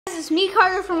it's me,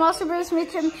 Carter from Lost Bros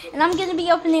Mitchum, and I'm gonna be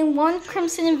opening one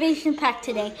Crimson Invasion pack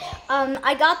today.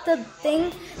 I got the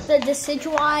thing, the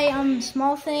Decidueye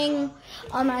small thing.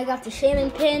 I got the Shaman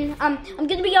pin. I'm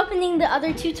gonna be opening the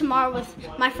other two tomorrow with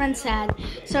my friend Sad.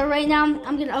 So right now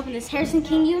I'm gonna open this. Harrison,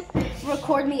 can you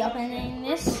record me opening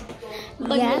this?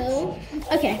 Yes. No.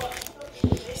 Okay.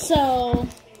 So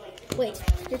wait,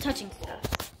 you're touching stuff.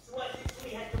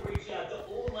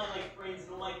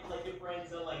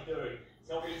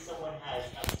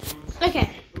 Okay,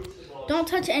 don't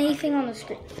touch anything on the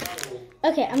screen.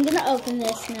 Okay, I'm gonna open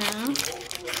this now.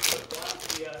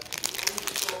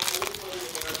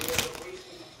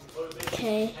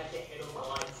 Okay,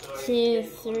 2,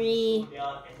 3,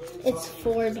 it's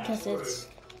 4 because it's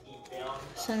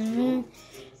Sun and Moon,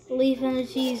 Leaf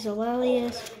Energy,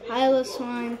 Zolelius,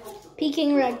 Piloswine,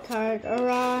 Peking Red Card,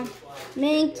 Aura,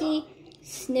 Mankey,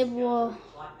 Snibble,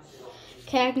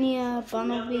 Cagnia,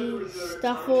 Bunnelby,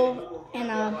 Stuffle, and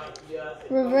a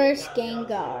reverse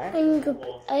Gengar.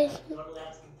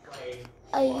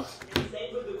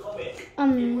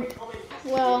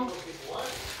 Well,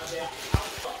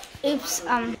 oops,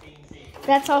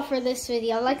 that's all for this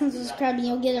video. Like and subscribe and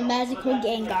you'll get a magical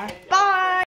Gengar. Bye!